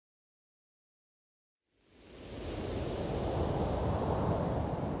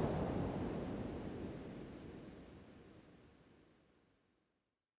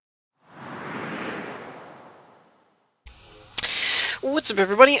What's up,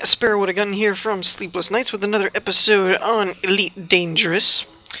 everybody? Sparrow with a Gun here from Sleepless Nights with another episode on Elite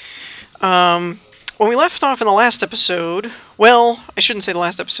Dangerous. When we left off in the last episode, well, I shouldn't say the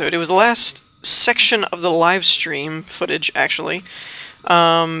last episode, it was the last section of the live stream footage, actually.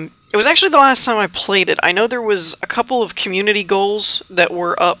 It was actually the last time I played it. I know there was a couple of community goals that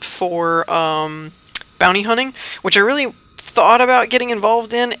were up for bounty hunting, which I really thought about getting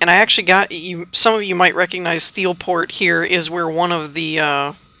involved in, and I actually got some of you might recognize Thielport here is where one of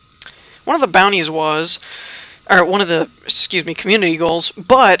the bounties was, or one of the, excuse me, community goals.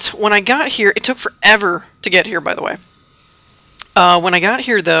 But when I got here, it took forever to get here, by the way. When I got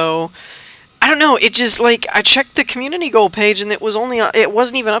here, though, I don't know, it just, like, I checked the community goal page and it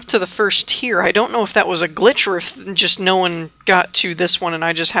wasn't even up to the first tier. I don't know if that was a glitch or if just no one got to this one and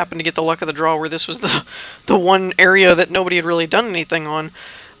I just happened to get the luck of the draw where this was the one area that nobody had really done anything on.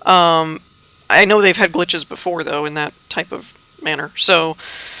 I know they've had glitches before, though, in that type of manner. So,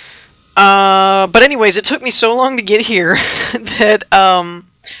 but anyways, it took me so long to get here that,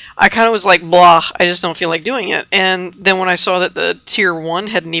 I kind of was like, blah, I just don't feel like doing it. And then when I saw that the tier 1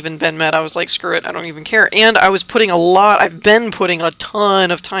 hadn't even been met, I was like, screw it, I don't even care. And I was putting I've been putting a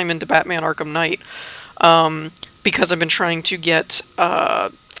ton of time into Batman Arkham Knight, because I've been trying to get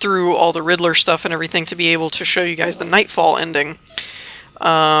through all the Riddler stuff and everything to be able to show you guys the Nightfall ending.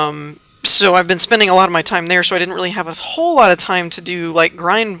 So I've been spending a lot of my time there, so I didn't really have a whole lot of time to do, like,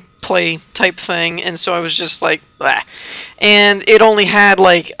 grind play type thing, and so I was just like, blah. And it only had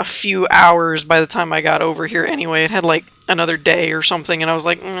like a few hours by the time I got over here anyway. It had like another day or something, and I was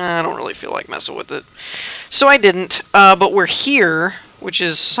like, nah, I don't really feel like messing with it. So I didn't, but we're here, which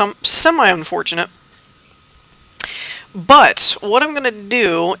is semi-unfortunate. But what I'm going to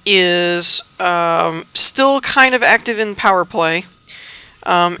do is still kind of active in power play,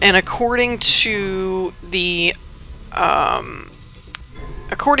 and according to the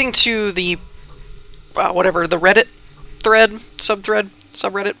whatever, the Reddit thread,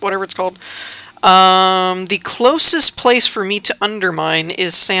 subreddit, whatever it's called, the closest place for me to undermine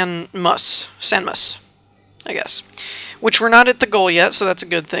is Sanmus, I guess. Which we're not at the goal yet, so that's a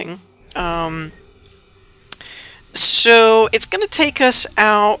good thing. So it's going to take us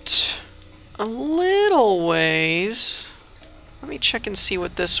out a little ways. Let me check and see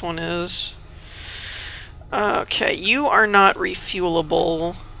what this one is. Okay, you are not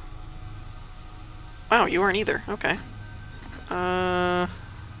refuelable. Wow, you aren't either. Okay. How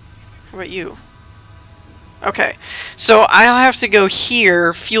about you? Okay, so I'll have to go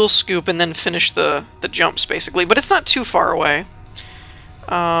here, fuel scoop, and then finish the jumps, basically. But it's not too far away.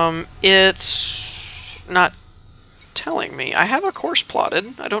 It's not telling me. I have a course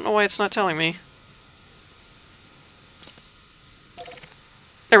plotted. I don't know why it's not telling me.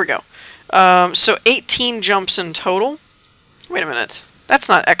 There we go. So 18 jumps in total. Wait a minute. That's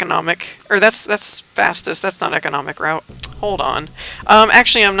not economic. Or that's fastest. That's not economic route. Hold on.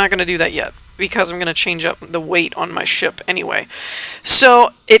 Actually, I'm not going to do that yet, because I'm going to change up the weight on my ship anyway.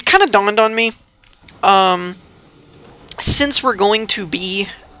 So it kind of dawned on me, since we're going to be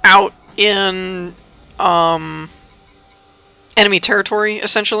out in enemy territory,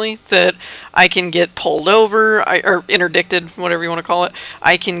 essentially, that I can get pulled over, or interdicted, whatever you want to call it.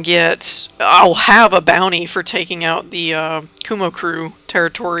 I'll have a bounty for taking out the Kumo crew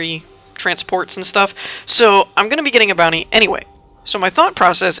territory transports and stuff, so I'm going to be getting a bounty anyway. So my thought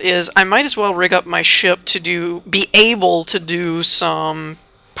process is I might as well rig up my ship to be able to do some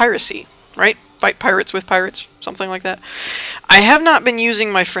piracy, right? Fight pirates with pirates, something like that. I have not been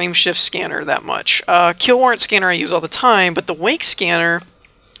using my frame shift scanner that much. Kill warrant scanner I use all the time, but the wake scanner,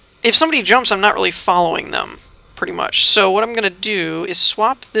 if somebody jumps, I'm not really following them, pretty much. So what I'm going to do is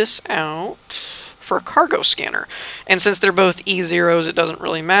swap this out for a cargo scanner. And since they're both E0s, it doesn't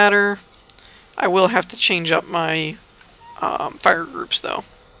really matter. I will have to change up my fire groups, though.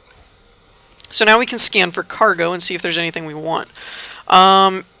 So now we can scan for cargo and see if there's anything we want.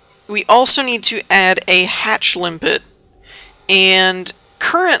 We also need to add a hatch limpet, and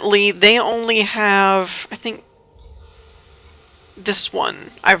currently they only have, I think, this one.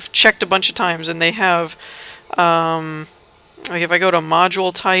 I've checked a bunch of times, and they have, like if I go to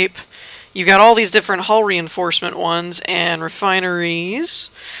module type, you've got all these different hull reinforcement ones, and refineries,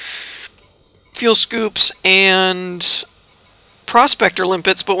 fuel scoops, and prospector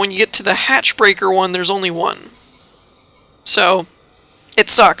limpets, but when you get to the hatch breaker one, there's only one. So it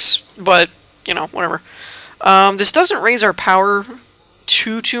sucks, but, you know, whatever. This doesn't raise our power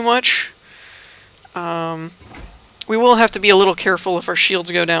too much. We will have to be a little careful if our shields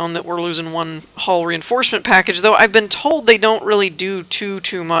go down that we're losing one hull reinforcement package, though I've been told they don't really do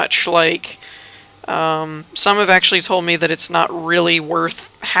too much. Like, Some have actually told me that it's not really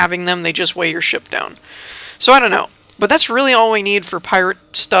worth having them, they just weigh your ship down. So I don't know. But that's really all we need for pirate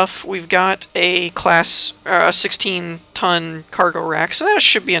stuff. We've got a class 16-ton cargo rack, so that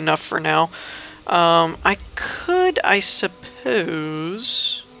should be enough for now. I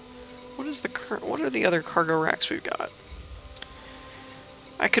suppose... What are the other cargo racks we've got?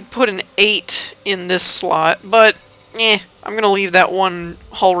 I could put an 8 in this slot, but I'm going to leave that one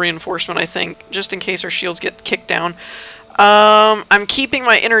hull reinforcement, I think, just in case our shields get kicked down. I'm keeping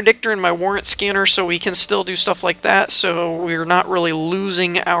my interdictor and my warrant scanner so we can still do stuff like that, so we're not really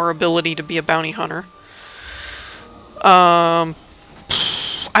losing our ability to be a bounty hunter. I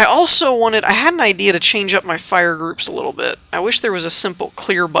had an idea to change up my fire groups a little bit. I wish there was a simple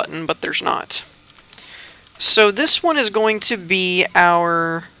clear button, but there's not. So this one is going to be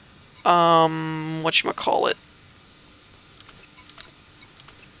our, whatchamacallit.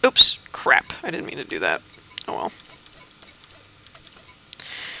 Oops, crap. I didn't mean to do that. Oh well.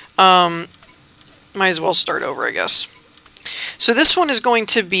 Might as well start over, I guess. So this one is going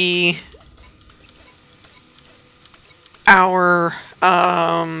to be our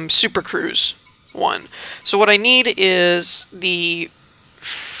Super Cruise one. So what I need is the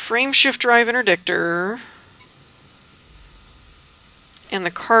frame shift drive interdictor and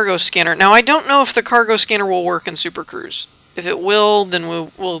the cargo scanner. Now I don't know if the cargo scanner will work in Super Cruise. If it will, then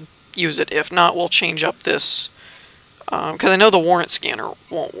we'll use it. If not, we'll change up this. Because I know the warrant scanner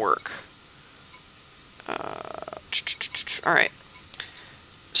won't work. Alright.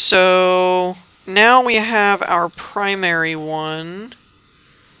 So now we have our primary one,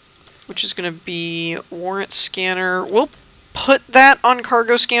 which is going to be warrant scanner. We'll put that on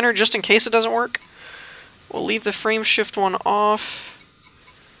cargo scanner just in case it doesn't work. We'll leave the frame shift one off.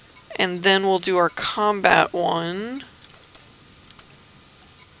 And then we'll do our combat one.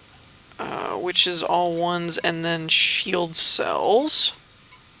 Which is all ones and then shield cells.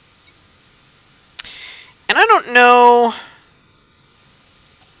 And I don't know...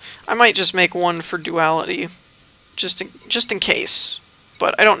 I might just make one for duality, just in case.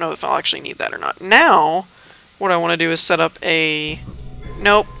 But I don't know if I'll actually need that or not. Now, what I want to do is set up a...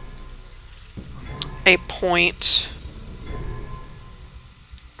 Nope. A point...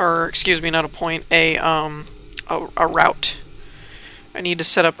 Or, excuse me, not a point, a route. I need to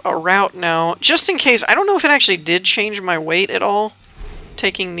set up a route now, just in case. I don't know if it actually did change my weight at all,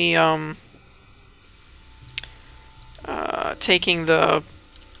 taking the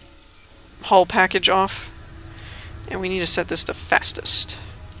hull package off. And we need to set this to fastest.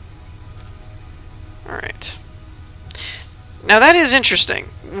 Alright. Now that is interesting.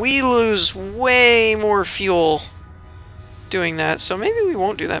 We lose way more fuel doing that, so maybe we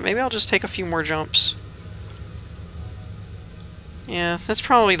won't do that. Maybe I'll just take a few more jumps. Yeah, that's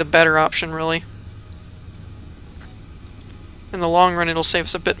probably the better option, really. In the long run, it'll save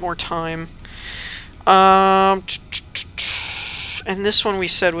us a bit more time. And this one we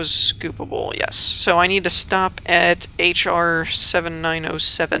said was scoopable, yes. So I need to stop at HR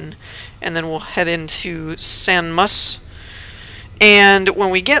 7907, and then we'll head into San Mas. And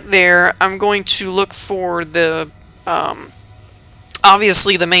when we get there, I'm going to look for the,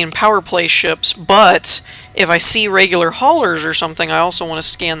 obviously the main power play ships, but if I see regular haulers or something, I also want to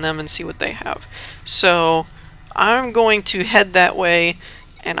scan them and see what they have. So I'm going to head that way,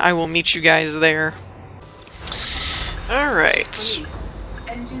 and I will meet you guys there. Alright.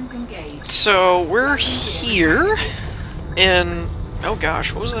 So we're here in... Oh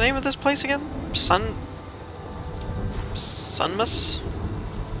gosh, what was the name of this place again? Sanmas?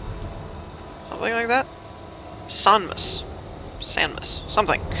 Something like that? Sanmas.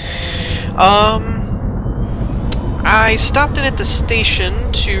 Something. I stopped in at the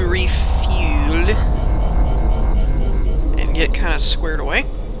station to refuel and get kind of squared away.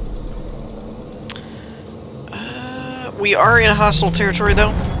 We are in hostile territory,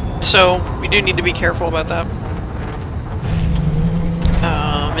 though, so we do need to be careful about that.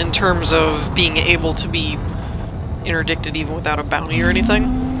 In terms of being able to be interdicted even without a bounty or anything.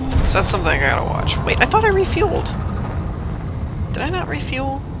 So that's something I gotta watch. Wait, I thought I refueled. Did I not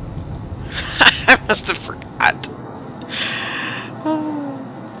refuel? I must have forgot.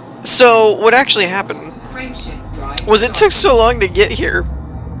 So, what actually happened was it took so long to get here.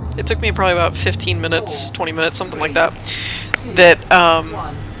 It took me probably about 15 minutes, 20 minutes, something like that. That,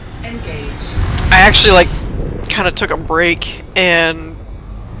 I actually, like, kind of took a break, and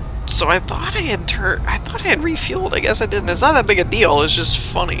so I thought I had refueled. I guess I didn't. It's not that big a deal, it's just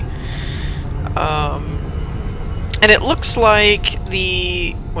funny. And it looks like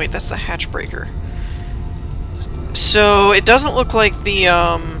the... Wait, that's the hatch breaker. So, it doesn't look like the,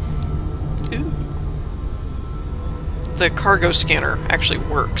 Ooh. the cargo scanner actually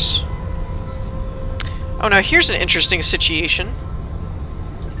works. Oh, now here's an interesting situation.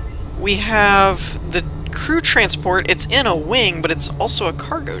 We have the crew transport. It's in a wing, but it's also a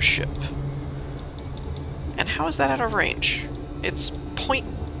cargo ship. And how is that out of range? It's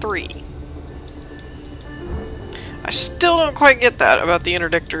 0.3. I still don't quite get that about the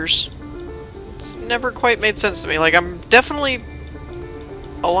interdictors. It's never quite made sense to me. Like, I'm definitely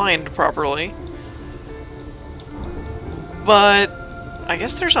aligned properly. But I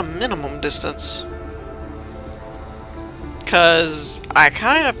guess there's a minimum distance. Because I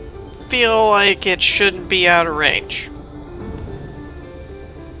kind of feel like it shouldn't be out of range.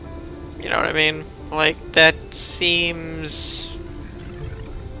 You know what I mean? Like, that seems...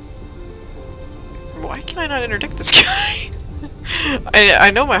 Why can I not interdict this guy?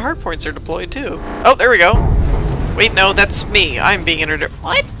 I know my hard points are deployed too. Oh, there we go. Wait, no, that's me. I'm being interdicted.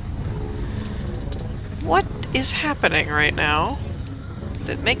 What? What is happening right now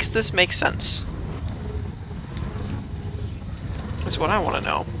that makes this make sense? That's what I want to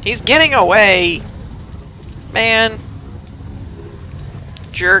know. He's getting away! Man.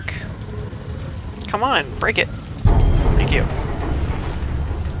 Jerk. Come on, break it. Thank you.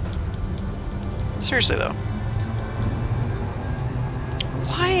 Seriously, though.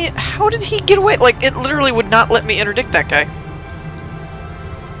 Why? How did he get away? Like, it literally would not let me interdict that guy.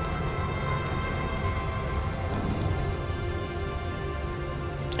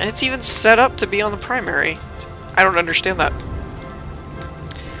 And it's even set up to be on the primary. I don't understand that.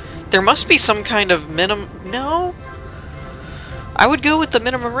 There must be some kind of minimum... No? I would go with the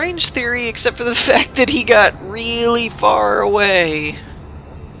minimum range theory, except for the fact that he got really far away.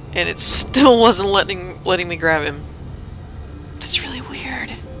 And it still wasn't letting me grab him. That's really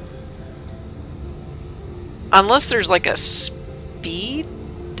weird. Unless there's like a speed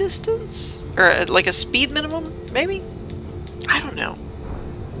distance? Or like a speed minimum, maybe? I don't know.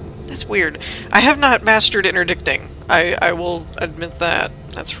 That's weird. I have not mastered interdicting. I will admit that.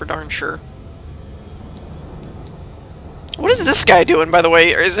 That's for darn sure. What is this guy doing, by the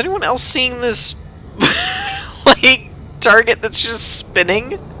way? Is anyone else seeing this like target that's just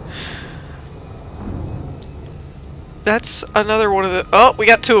spinning? That's another one of the... Oh, we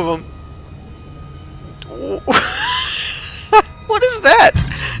got two of them. What is that?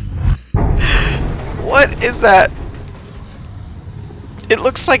 What is that? It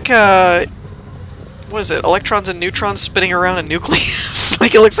looks like, what is it? Electrons and neutrons spinning around a nucleus?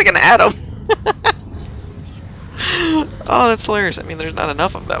 Like, it looks like an atom. Oh, that's hilarious. I mean, there's not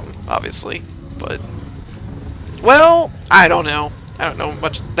enough of them, obviously, but... Well, I don't know. I don't know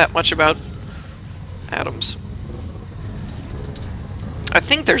that much about atoms. I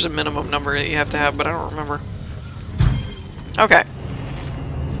think there's a minimum number that you have to have, but I don't remember. Okay.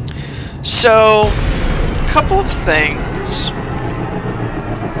 So, a couple of things.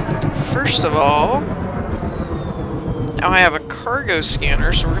 First of all, now I have a cargo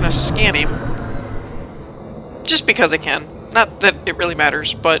scanner, so we're going to scan him. Just because I can. Not that it really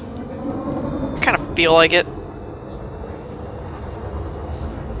matters, but I kind of feel like it.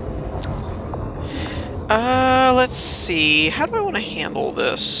 Let's see. How do I want to handle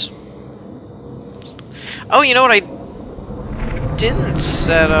this? Oh, you know what I didn't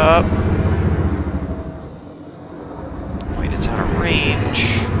set up? Wait, it's out of range.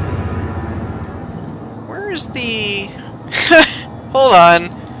 Where is the... Hold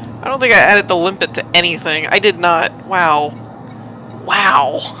on. I don't think I added the limpet to anything. I did not. Wow.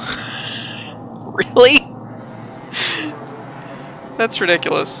 Wow. Really? That's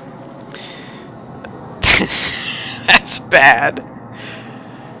ridiculous. That's bad.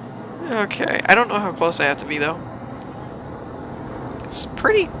 Okay. I don't know how close I have to be, though. It's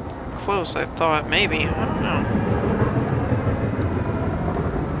pretty close, I thought. Maybe. I don't know.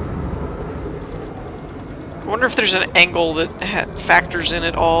 I wonder if there's an angle that factors in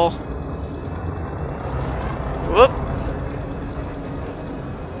it all. Whoop.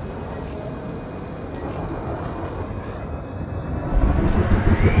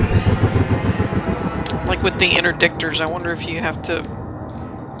 Like with the interdictors, I wonder if you have to...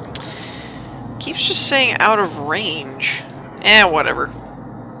 Keeps just saying out of range. Eh, whatever.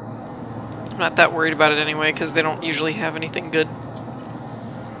 I'm not that worried about it anyway, because they don't usually have anything good.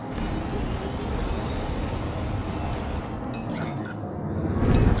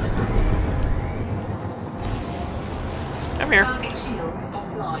 Come here. Target shields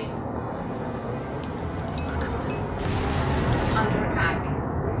offline. Under attack.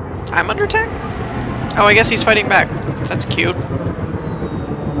 I'm under attack? Oh, I guess he's fighting back. That's cute.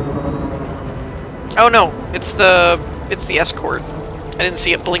 Oh no, it's the escort. I didn't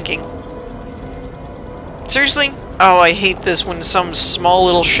see it blinking. Seriously? Oh, I hate this when some small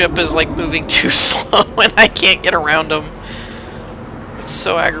little ship is like moving too slow and I can't get around them. It's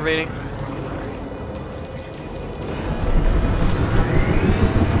so aggravating.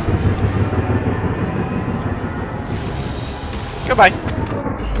 Goodbye.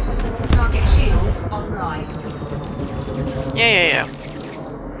 Target shields online. Yeah.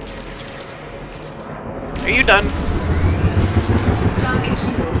 Are you done? Target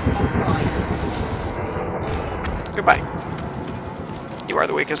shields offline. Goodbye. You are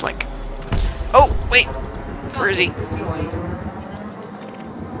the weakest link. Oh, wait. Where is he? Target destroyed.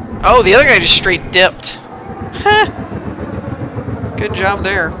 Oh, the other guy just straight dipped. Huh. Good job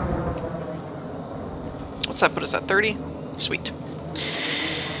there. What's that put us at? 30? Sweet.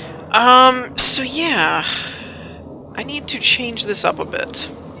 So yeah. I need to change this up a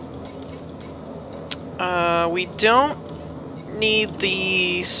bit. We don't need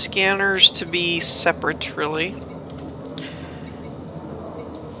the scanners to be separate, really.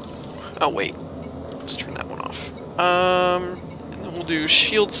 Oh, wait. Let's turn that one off. And then we'll do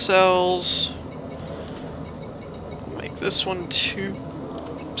shield cells. Make this one 2.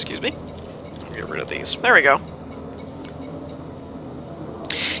 Excuse me. I'll get rid of these. There we go.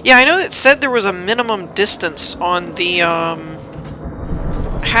 Yeah, I know it said there was a minimum distance on the,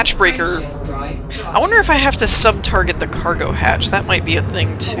 hatch breaker. I wonder if I have to sub-target the cargo hatch. That might be a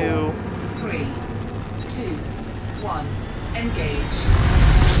thing, too. 3, 2, 1, engage.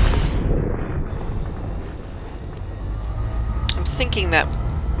 I'm thinking that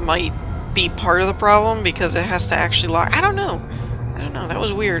might be part of the problem because it has to actually lock. I don't know. That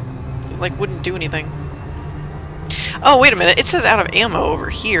was weird. It, like, wouldn't do anything. Oh, wait a minute. It says out of ammo over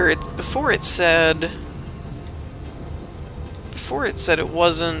here. Before it said it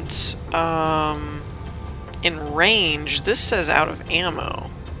wasn't in range. This says out of ammo.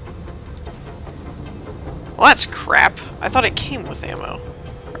 Well, that's crap. I thought it came with ammo.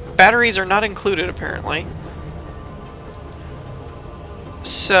 Batteries are not included, apparently.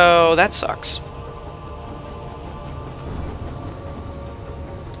 So, that sucks.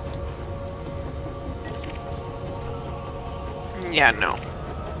 Yeah, no.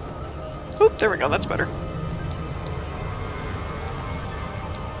 Oop, there we go, that's better.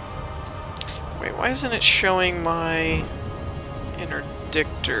 Wait, why isn't it showing my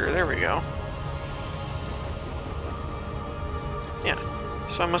interdictor? There we go. Yeah,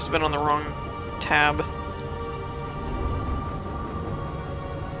 so I must have been on the wrong tab.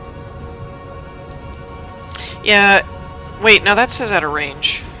 Yeah, wait, now that says out of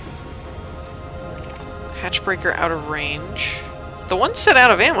range. Hatchbreaker out of range. The one said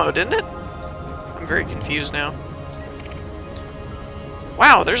out of ammo, didn't it? I'm very confused now.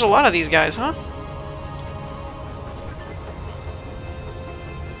 Wow, there's a lot of these guys, huh?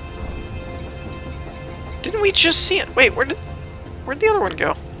 Didn't we just see it? Wait, where'd the other one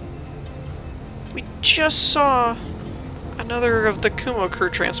go? We just saw another of the Kumo crew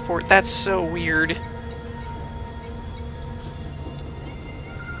transport. That's so weird.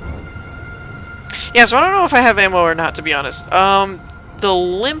 Yeah, so I don't know if I have ammo or not, to be honest. The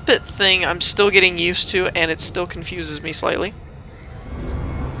limpet thing I'm still getting used to, and it still confuses me slightly.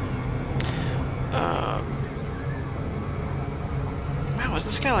 Wow, is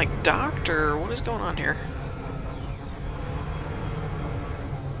this guy like docked, or what is going on here?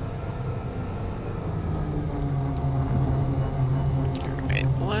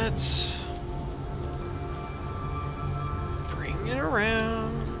 Alright, let's bring it around.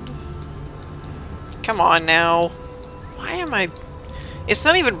 Come on now. Why am I... It's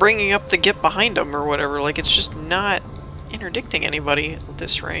not even bringing up the get behind him or whatever. Like, it's just not interdicting anybody at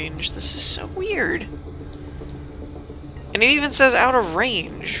this range. This is so weird. And it even says out of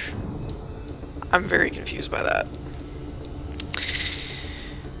range. I'm very confused by that.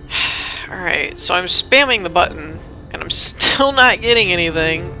 Alright, so I'm spamming the button, and I'm still not getting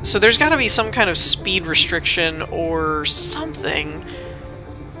anything. So there's gotta be some kind of speed restriction or something.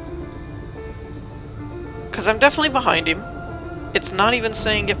 Because I'm definitely behind him. It's not even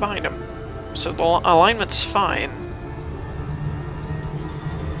saying get behind him. So the alignment's fine.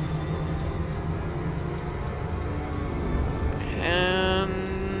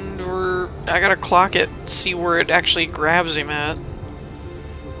 And I gotta clock it, see where it actually grabs him at.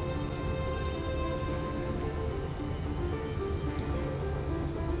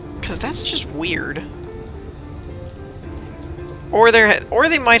 Because that's just weird. Or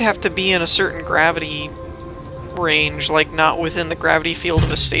they might have to be in a certain gravity range, like not within the gravity field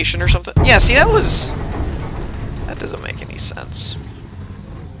of a station or something. Yeah, see, that doesn't make any sense.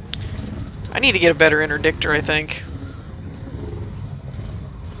 I need to get a better interdictor, I think.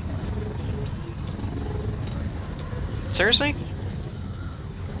 Seriously?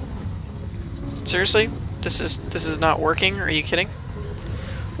 Seriously? This is not working? Are you kidding?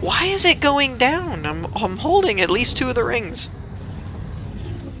 Why is it going down? I'm holding at least 2 of the rings.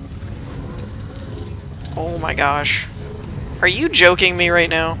 Oh my gosh. Are you joking me right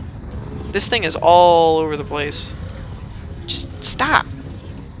now? This thing is all over the place. Just stop.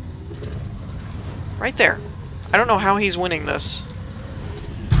 Right there. I don't know how he's winning this.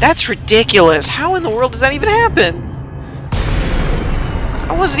 That's ridiculous. How in the world does that even happen?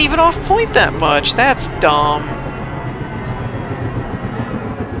 I wasn't even off point that much. That's dumb.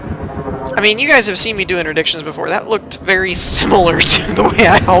 I mean, you guys have seen me do interdictions before. That looked very similar to the way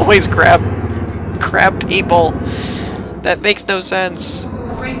I always grab people. That makes no sense.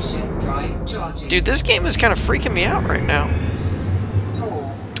 Frameshift drive charging. Dude, this game is kind of freaking me out right now.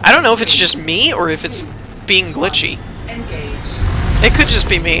 4. I don't know if it's just me or if it's being glitchy. Engage. It could just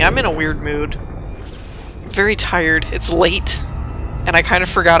be me. I'm in a weird mood. I'm very tired. It's late. And I kind of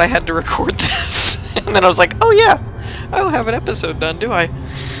forgot I had to record this. And then I was like, oh yeah, I don't have an episode done, do I?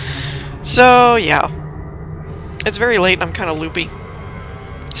 So, yeah. It's very late and I'm kind of loopy.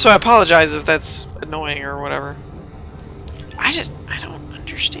 So I apologize if that's annoying or whatever. I don't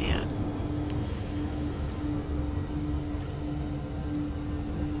understand.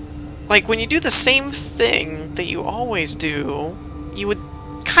 Like, when you do the same thing that you always do, you would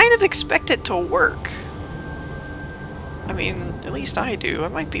kind of expect it to work. I mean, at least I do.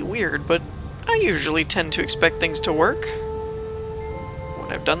 It might be weird, but I usually tend to expect things to work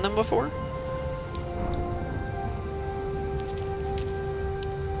when I've done them before.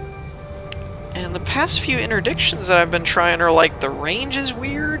 And the past few interdictions that I've been trying are like, the range is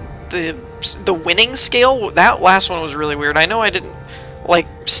weird, the winning scale, that last one was really weird. I know I didn't, like,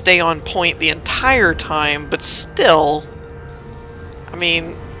 stay on point the entire time, but still, I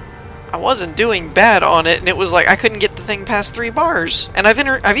mean, I wasn't doing bad on it, and it was like I couldn't get the thing past 3 bars. And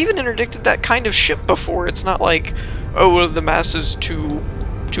I've even interdicted that kind of ship before. It's not like, oh, well, the mass is too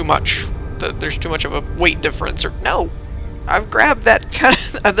much. There's too much of a weight difference. Or no, I've grabbed that kind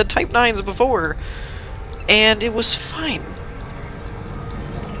of the Type 9s before, and it was fine.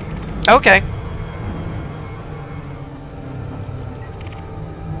 Okay.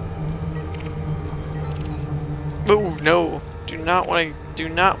 Oh no! Do not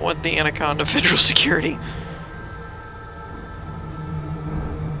want the Anaconda Federal Security.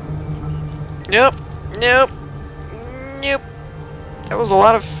 Nope. Nope. Nope. That was a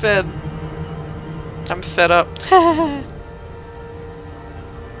lot of fed. I'm fed up.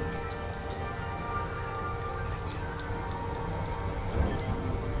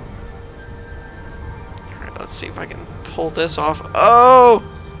 Alright, let's see if I can pull this off. Oh!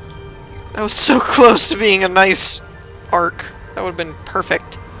 That was so close to being a nice arc. That would have been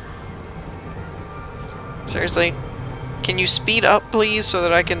perfect. Seriously? Can you speed up, please, so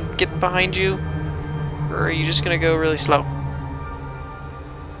that I can get behind you? Or are you just gonna go really slow?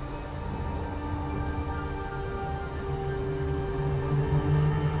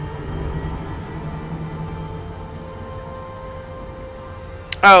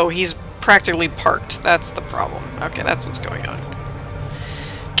 Oh, he's practically parked. That's the problem. Okay, that's what's going on.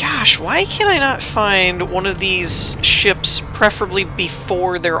 Gosh, why can I not find one of these ships, preferably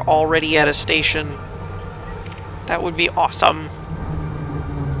before they're already at a station? That would be awesome.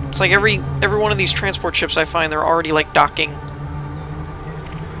 It's like every one of these transport ships I find, they're already, like, docking.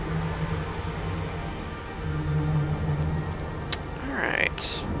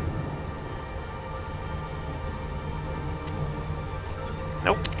 Alright.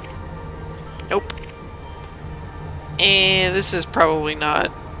 Nope. Nope. And this is probably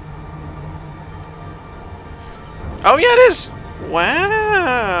not... Oh yeah, it is!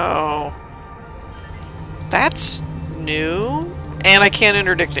 Wow! That's new? And I can't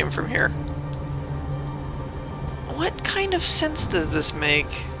interdict him from here. What kind of sense does this make?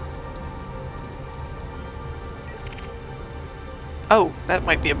 Oh, that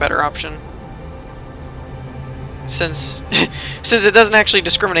might be a better option. Since it doesn't actually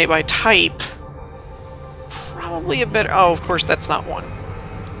discriminate by type, probably a better... Oh, of course, that's not one.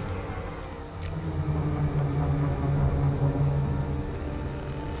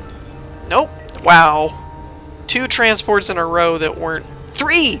 Nope. Wow. 2 transports in a row that weren't...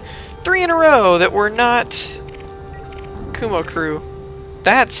 3! 3 in a row that were not Kumo crew.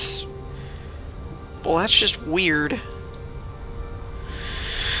 That's... Well, that's just weird.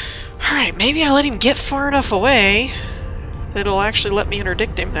 Alright, maybe I let him get far enough away that it'll actually let me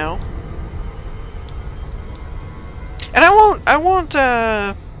interdict him now. And I won't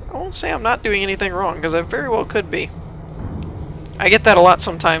say I'm not doing anything wrong, because I very well could be. I get that a lot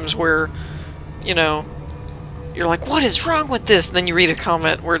sometimes where, you know, you're like, what is wrong with this? And then you read a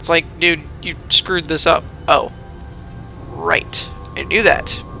comment where it's like, dude, you screwed this up. Oh, right. I knew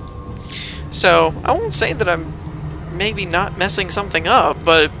that. So, I won't say that I'm maybe not messing something up,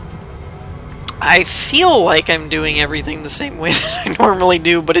 but I feel like I'm doing everything the same way that I normally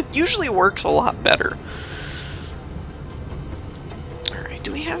do, but it usually works a lot better. Alright,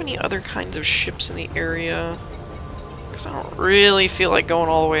 do we have any other kinds of ships in the area? Because I don't really feel like going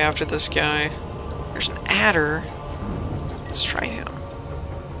all the way after this guy. There's an adder. Let's try him.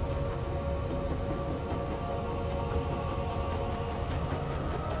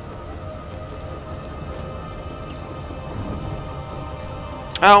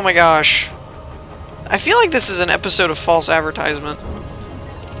 Oh my gosh. I feel like this is an episode of false advertisement.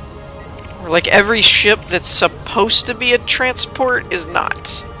 Where like every ship that's supposed to be a transport is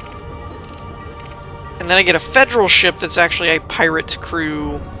not. And then I get a federal ship that's actually a pirate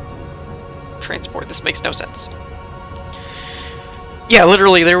crew transport. This makes no sense. Yeah,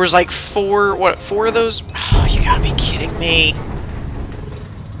 literally, there was like four of those? Oh, you gotta be kidding me.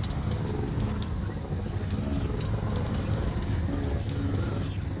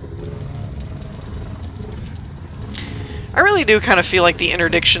 I really do kind of feel like the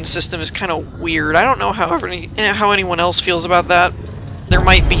interdiction system is kind of weird. I don't know how anyone else feels about that. There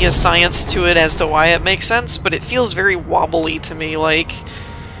might be a science to it as to why it makes sense, but it feels very wobbly to me. Like,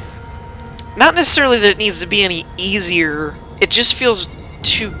 not necessarily that it needs to be any easier, it just feels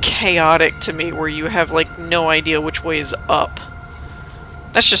too chaotic to me, where you have like no idea which way is up.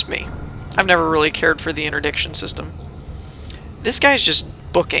 That's just me. I've never really cared for the interdiction system. This guy's just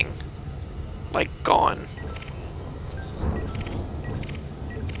booking. Like, gone.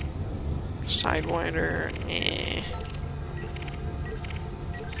 Sidewinder, eh.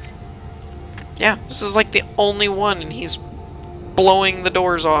 Yeah, this is like the only one, and he's blowing the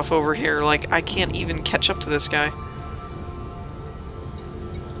doors off over here. Like, I can't even catch up to this guy.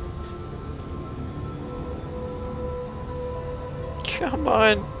 Come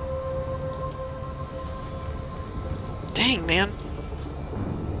on. Dang, man.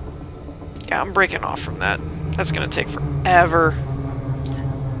 Yeah, I'm breaking off from that. That's gonna take forever.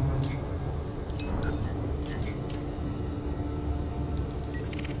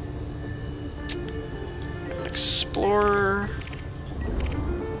 Explorer.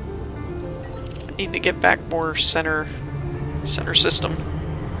 I need to get back more center system.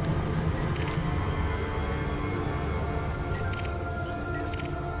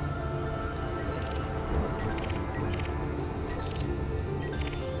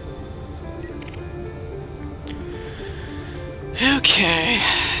 Okay.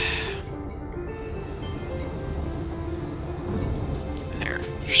 There,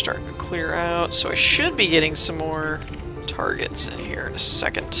 you're starting to clear out, so I should be getting some more targets in here in a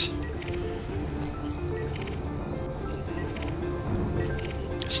second.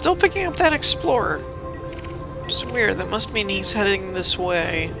 Still picking up that Explorer. It's weird, that must mean he's heading this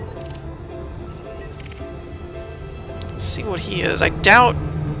way. Let's see what he is. I doubt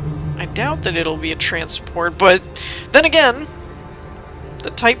that it'll be a transport, but then again, the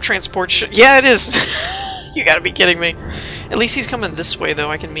type transport should... Yeah, it is! You gotta be kidding me. At least he's coming this way,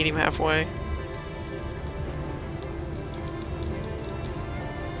 though. I can meet him halfway.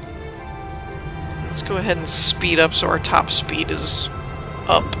 Let's go ahead and speed up so our top speed is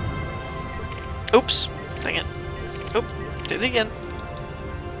up. Oops. Dang it. Oop. Did it again.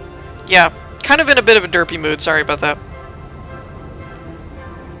 Yeah. Kind of in a bit of a derpy mood. Sorry about that.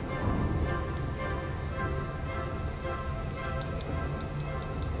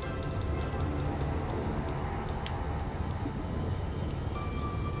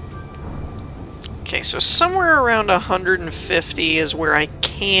 Okay, so somewhere around 150 is where I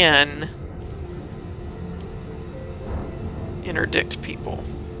can interdict people.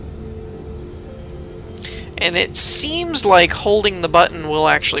 And it seems like holding the button will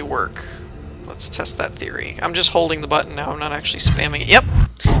actually work. Let's test that theory. I'm just holding the button now, I'm not actually spamming it. Yep!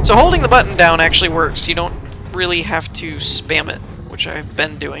 So holding the button down actually works. You don't really have to spam it, which I've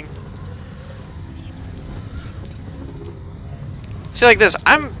been doing. See, like this,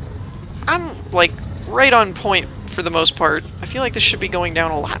 I'm like right on point for the most part. I feel like this should be going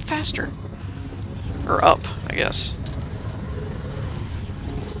down a lot faster. Or up, I guess.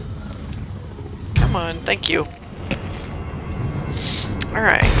 Come on, thank you.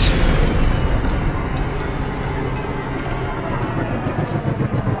 Alright.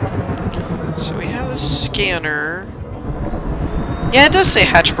 So we have the scanner. Yeah, it does say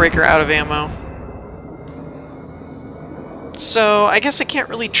hatchbreaker out of ammo. So, I guess I can't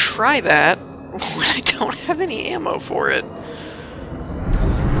really try that when I don't have any ammo for it.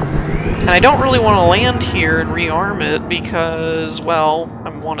 And I don't really want to land here and rearm it because, well,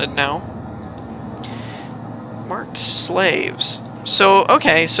 I'm wanted now. Marked slaves. So,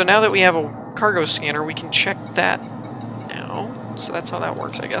 okay, so now that we have a cargo scanner, we can check that now. So that's how that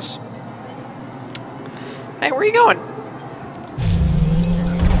works, I guess. Hey, where are you going?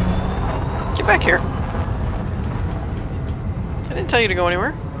 Get back here. I didn't tell you to go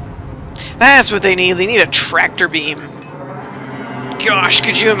anywhere. That's what they need. They need a tractor beam. Gosh,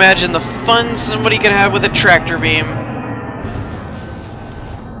 could you imagine the fun somebody could have with a tractor beam?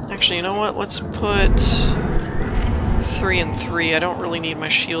 Actually, you know what? Let's put 3 and 3. I don't really need my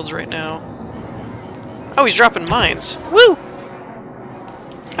shields right now. Oh, he's dropping mines. Woo!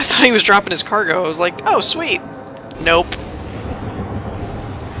 I thought he was dropping his cargo. I was like, oh, sweet. Nope.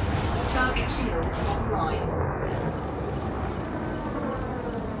 Target shields offline.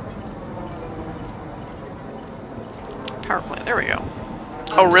 Power plant. There we go.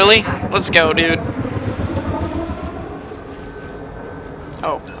 Oh, really? Let's go, dude.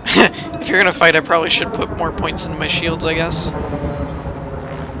 Oh. If you're gonna fight, I probably should put more points into my shields, I guess.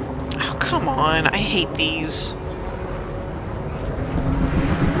 Oh, come on. I hate these.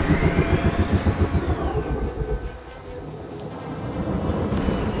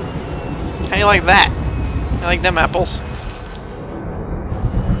 How you like that? I like them apples.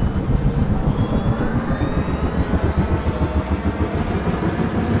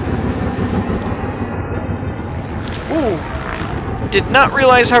 Ooh. Did not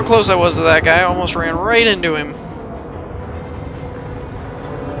realize how close I was to that guy. I almost ran right into him.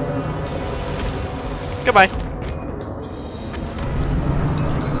 Goodbye.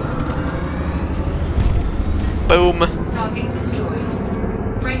 Boom. Target destroyed.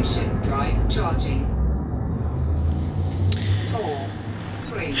 Frameshift drive charging. 4,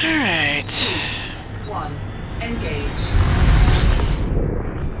 3, Alright. 1. Engage.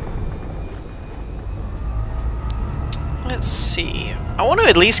 Let's see. I want to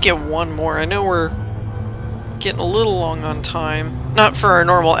at least get one more. I know we're getting a little long on time. Not for our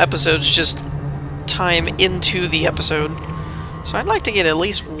normal episodes, just time into the episode. So I'd like to get at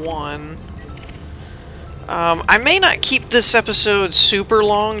least one. I may not keep this episode super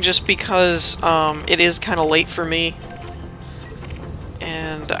long just because it is kind of late for me.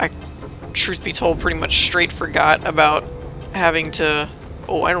 And I, truth be told, pretty much straight forgot about having to...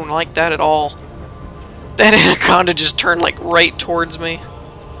 Oh, I don't like that at all. That anaconda just turned like right towards me.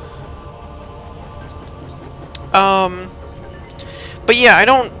 But yeah, I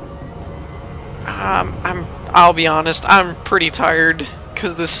don't... I'll be honest, I'm pretty tired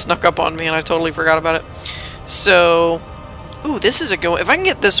because this snuck up on me and I totally forgot about it. So, ooh, this is a go. If I can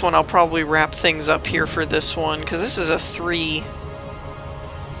get this one, I'll probably wrap things up here for this one because this is a 3.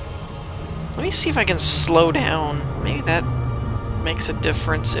 Let me see if I can slow down. Maybe that makes a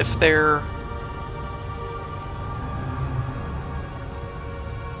difference if they're...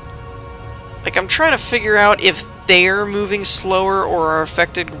 Like, I'm trying to figure out if they're moving slower or are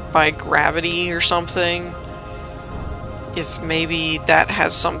affected by gravity or something. If maybe that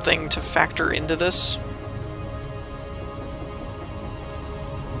has something to factor into this.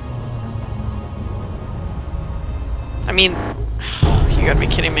 I mean, you gotta be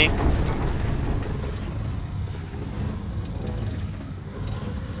kidding me.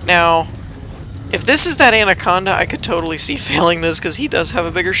 Now, if this is that anaconda, I could totally see failing this because he does have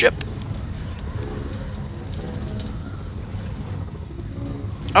a bigger ship.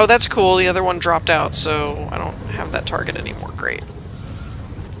 Oh, that's cool. The other one dropped out, so I don't have that target anymore. Great.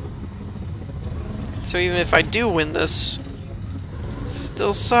 So even if I do win this,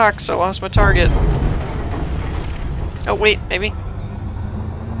 still sucks. I lost my target. Oh, wait, maybe?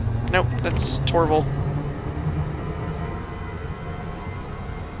 Nope, that's Torval.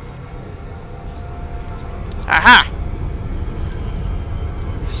 Aha!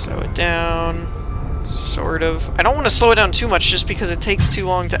 Slow it down. Sort of. I don't want to slow it down too much just because it takes too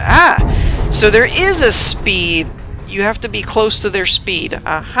long to... Ah! So there is a speed. You have to be close to their speed.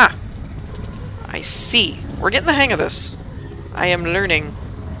 Aha! I see. We're getting the hang of this. I am learning.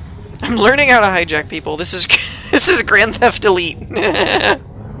 I'm learning how to hijack people. This is this is Grand Theft Elite. I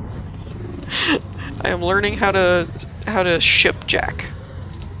am learning how to ship jack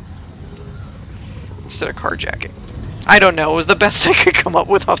instead of carjacking. I don't know. It was the best I could come up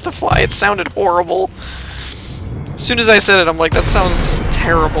with off the fly. It sounded horrible. As soon as I said it, I'm like, that sounds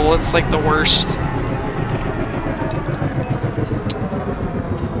terrible. It's like the worst.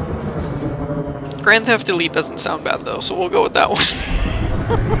 Grand Theft Elite doesn't sound bad though, so we'll go with that one.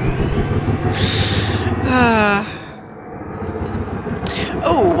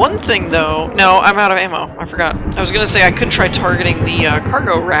 Oh, one thing though. No, I'm out of ammo. I forgot. I was gonna say I could try targeting the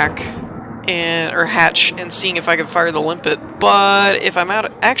cargo rack and or hatch and seeing if I can fire the limpet. But if I'm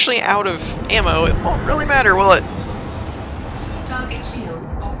actually out of ammo, it won't really matter, will it? Target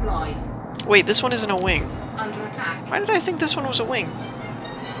shields offline. Wait, this one isn't a wing. Under attack. Why did I think this one was a wing?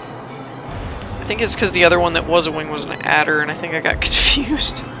 I think it's because the other one that was a wing was an adder, and I think I got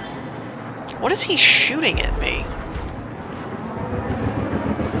confused. What is he shooting at me?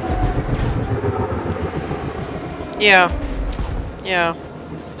 Yeah. Yeah.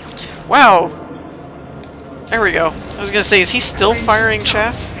 Wow. There we go. I was gonna say, is he still firing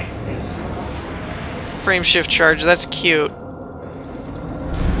chaff? Frame shift charge, that's cute.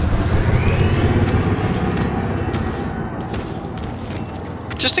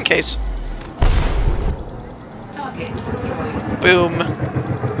 Just in case. Target destroyed. Boom.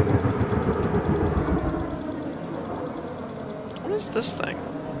 What is this thing?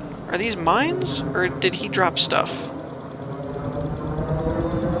 Are these mines? Or did he drop stuff?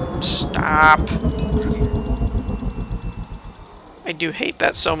 Stop. I do hate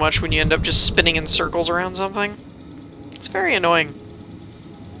that so much when you end up just spinning in circles around something. It's very annoying.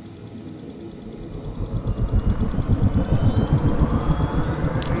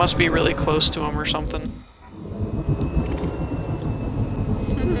 I must be really close to him or something.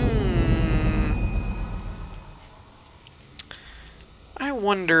 I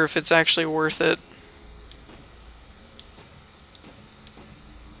wonder if it's actually worth it.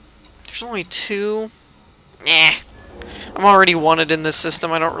 There's only 2. Nah. I'm already wanted in this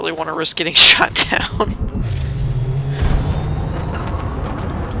system. I don't really want to risk getting shot down.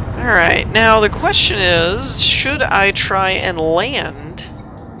 Alright, now the question is, should I try and land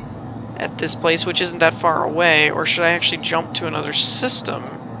at this place, which isn't that far away, or should I actually jump to another system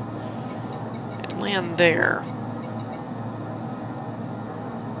and land there?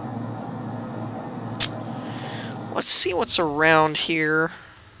 Let's see what's around here.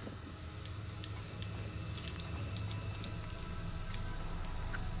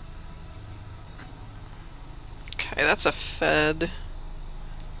 Okay, that's a Fed.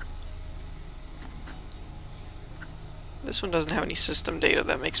 This one doesn't have any system data.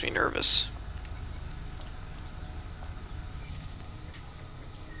 That makes me nervous.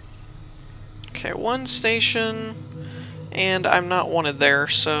 Okay, 1 station, and I'm not wanted there,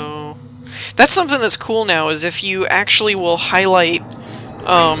 so... That's something that's cool now, is if you actually will highlight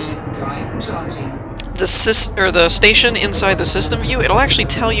the station inside the system view, it'll actually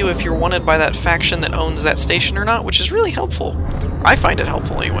tell you if you're wanted by that faction that owns that station or not, which is really helpful. I find it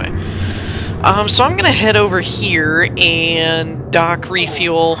helpful anyway. So I'm gonna head over here and dock,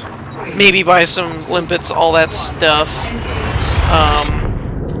 refuel, maybe buy some limpets, all that stuff.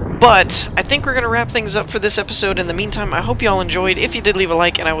 But I think we're going to wrap things up for this episode. In the meantime, I hope you all enjoyed. If you did, leave a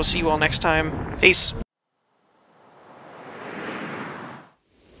like, and I will see you all next time. Peace.